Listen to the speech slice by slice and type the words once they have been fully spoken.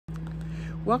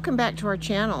Welcome back to our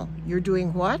channel. You're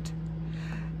doing what?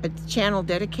 A channel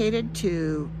dedicated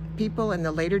to people in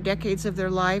the later decades of their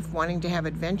life wanting to have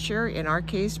adventure, in our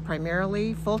case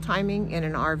primarily full-timing in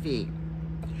an RV.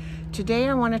 Today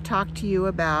I want to talk to you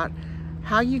about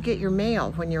how you get your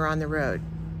mail when you're on the road.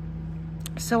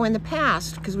 So in the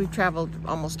past, because we've traveled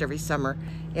almost every summer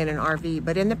in an RV,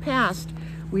 but in the past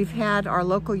we've had our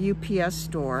local UPS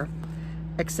store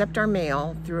accept our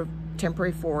mail through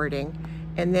temporary forwarding,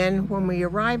 and then when we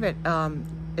arrive at an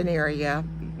area,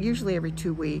 usually every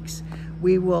 2 weeks,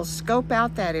 we will scope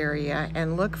out that area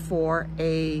and look for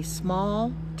a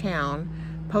small town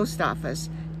post office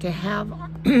to have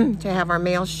our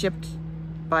mail shipped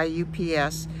by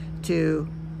UPS to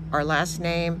our last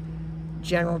name,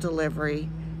 general delivery,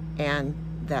 and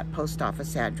that post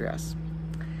office address.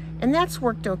 And that's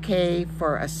worked okay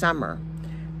for a summer,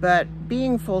 but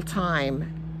being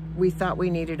full-time, we thought we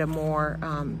needed a more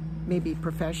maybe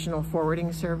professional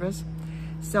forwarding service.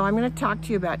 So I'm going to talk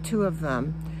to you about two of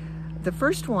them. The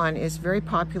first one is very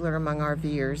popular among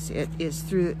RVers. It is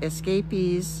through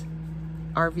Escapees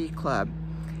RV Club.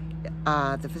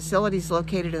 The facility is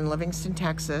located in Livingston,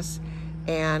 Texas,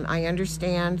 and I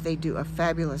understand they do a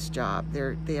fabulous job.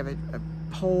 They have a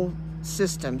whole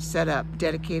system set up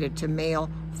dedicated to mail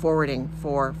forwarding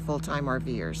for full-time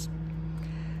RVers.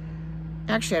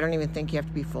 Actually, I don't even think you have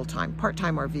to be full-time,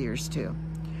 part-time RVers too.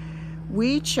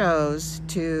 We chose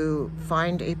to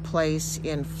find a place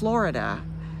in Florida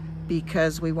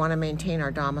because we want to maintain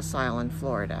our domicile in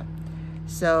Florida.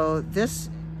 So this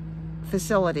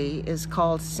facility is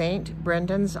called St.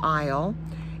 Brendan's Isle,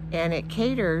 and it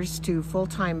caters to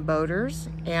full-time boaters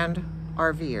and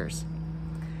RVers.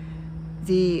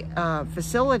 The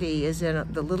facility is in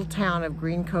the little town of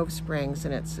Green Cove Springs,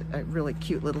 and it's a really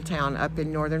cute little town up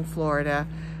in northern Florida,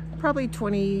 probably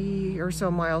 20 or so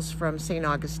miles from St.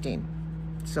 Augustine.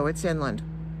 So it's inland.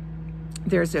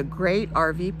 There's a great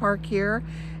RV park here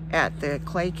at the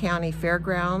Clay County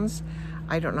Fairgrounds.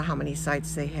 I don't know how many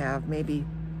sites they have, maybe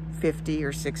 50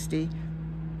 or 60,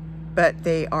 but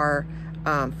they are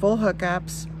full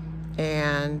hookups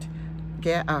and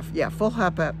full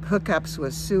hookups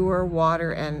with sewer,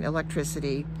 water, and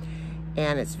electricity.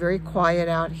 And it's very quiet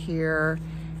out here.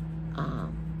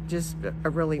 Just a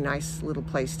really nice little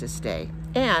place to stay,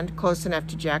 and close enough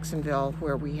to Jacksonville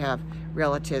where we have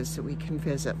relatives that we can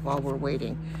visit while we're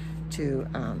waiting to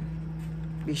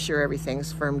be sure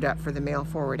everything's firmed up for the mail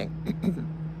forwarding.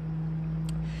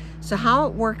 So how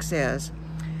it works is,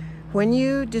 when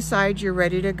you decide you're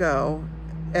ready to go,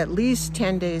 at least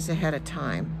 10 days ahead of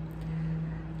time,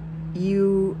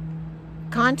 you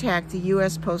contact the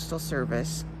U.S. Postal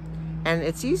Service, and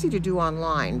it's easy to do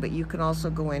online, but you can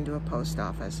also go into a post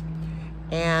office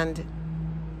and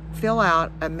fill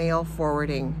out a mail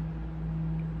forwarding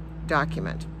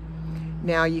document.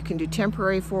 Now you can do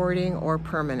temporary forwarding or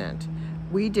permanent.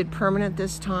 We did permanent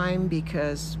this time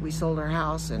because we sold our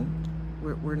house and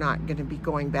we're not going to be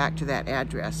going back to that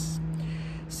address.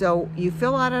 So you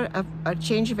fill out a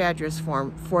change of address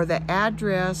form for the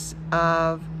address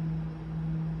of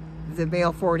the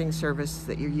mail forwarding service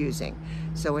that you're using.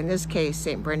 So in this case,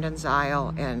 St. Brendan's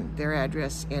Isle, and their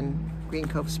address in Green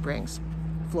Cove Springs,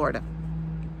 Florida.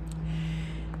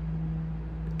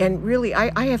 And really,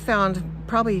 I have found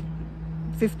probably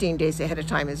 15 days ahead of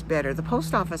time is better. The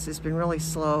post office has been really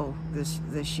slow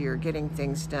this year getting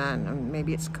things done. And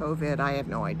maybe it's COVID, I have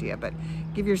no idea, but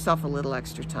give yourself a little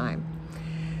extra time.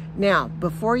 Now,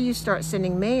 before you start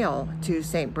sending mail to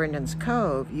St. Brendan's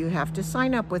Cove, you have to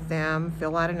sign up with them,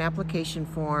 fill out an application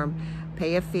form,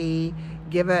 pay a fee,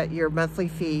 give your monthly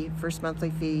fee. First monthly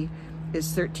fee is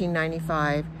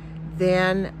 $13.95.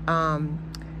 Then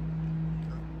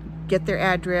get their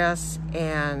address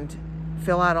and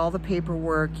fill out all the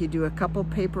paperwork. You do a couple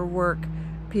paperwork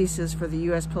pieces for the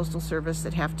U.S. Postal Service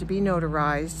that have to be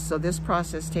notarized. So this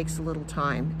process takes a little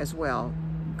time as well,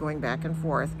 going back and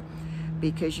forth,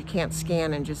 because you can't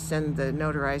scan and just send the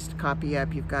notarized copy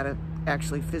up. You've got to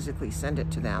actually physically send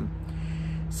it to them.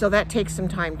 So that takes some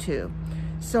time too.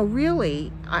 So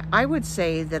really, I would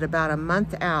say that about a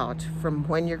month out from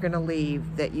when you're going to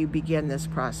leave, that you begin this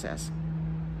process.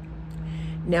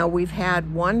 Now, we've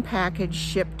had one package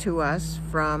shipped to us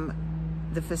from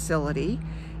the facility,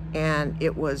 and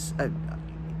it was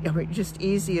just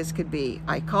easy as could be.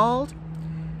 I called,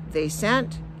 they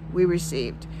sent, we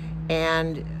received,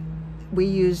 and we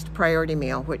used priority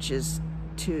mail, which is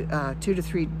 2 to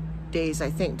 3 days,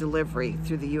 I think, delivery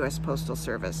through the U.S. Postal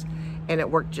Service, and it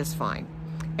worked just fine.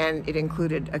 And it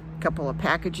included a couple of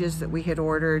packages that we had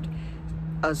ordered,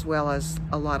 as well as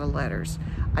a lot of letters.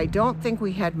 I don't think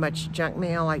we had much junk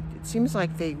mail. It seems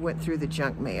like they went through the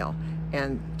junk mail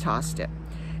and tossed it.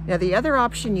 Now, the other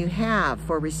option you have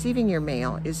for receiving your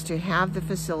mail is to have the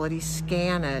facility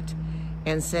scan it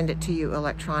and send it to you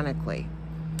electronically.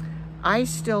 I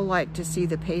still like to see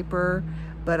the paper,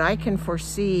 but I can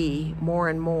foresee more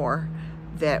and more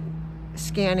that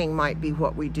scanning might be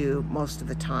what we do most of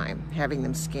the time, having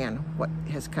them scan what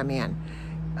has come in,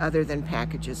 other than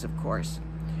packages, of course.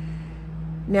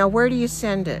 Now, where do you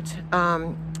send it?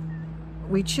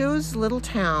 We choose little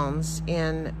towns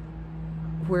in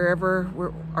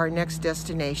wherever our next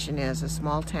destination is, a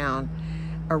small town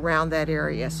around that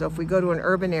area. So if we go to an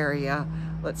urban area,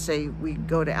 let's say we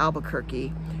go to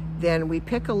Albuquerque, then we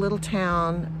pick a little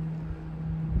town,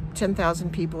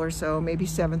 10,000 people or so, maybe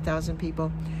 7,000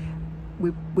 people.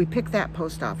 We pick that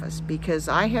post office because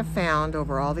I have found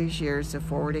over all these years of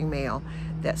forwarding mail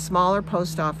that smaller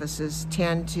post offices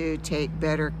tend to take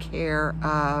better care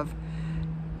of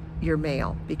your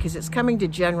mail because it's coming to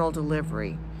general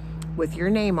delivery with your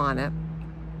name on it.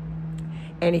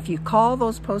 And if you call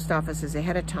those post offices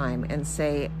ahead of time and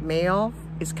say, mail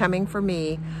is coming for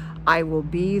me, I will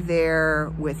be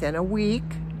there within a week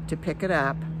to pick it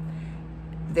up,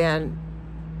 then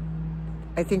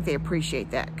I think they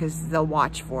appreciate that because they'll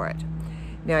watch for it.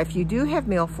 Now, if you do have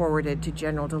mail forwarded to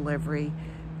general delivery,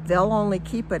 they'll only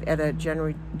keep it at a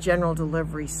general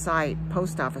delivery site,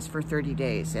 post office, for 30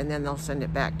 days, and then they'll send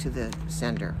it back to the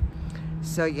sender.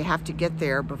 So you have to get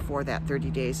there before that 30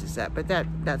 days is up, but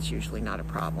that's usually not a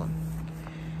problem.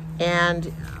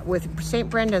 And with St.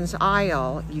 Brendan's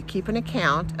Isle, you keep an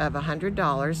account of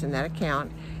 $100 in that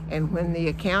account, and when the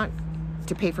account,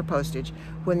 to pay for postage,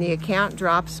 when the account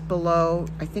drops below,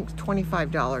 I think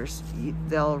 $25,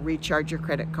 they'll recharge your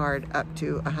credit card up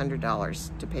to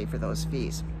 $100 to pay for those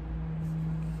fees.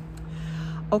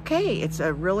 Okay, it's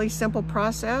a really simple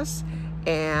process,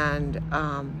 and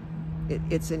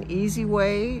it's an easy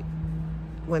way.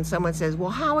 When someone says, well,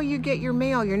 how will you get your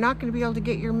mail? You're not going to be able to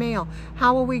get your mail.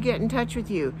 How will we get in touch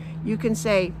with you? You can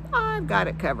say, I've got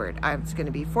it covered. It's going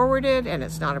to be forwarded and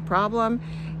it's not a problem.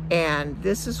 And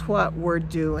this is what we're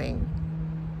doing.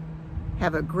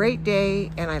 Have a great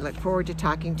day, and I look forward to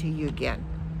talking to you again.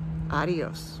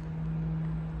 Adios.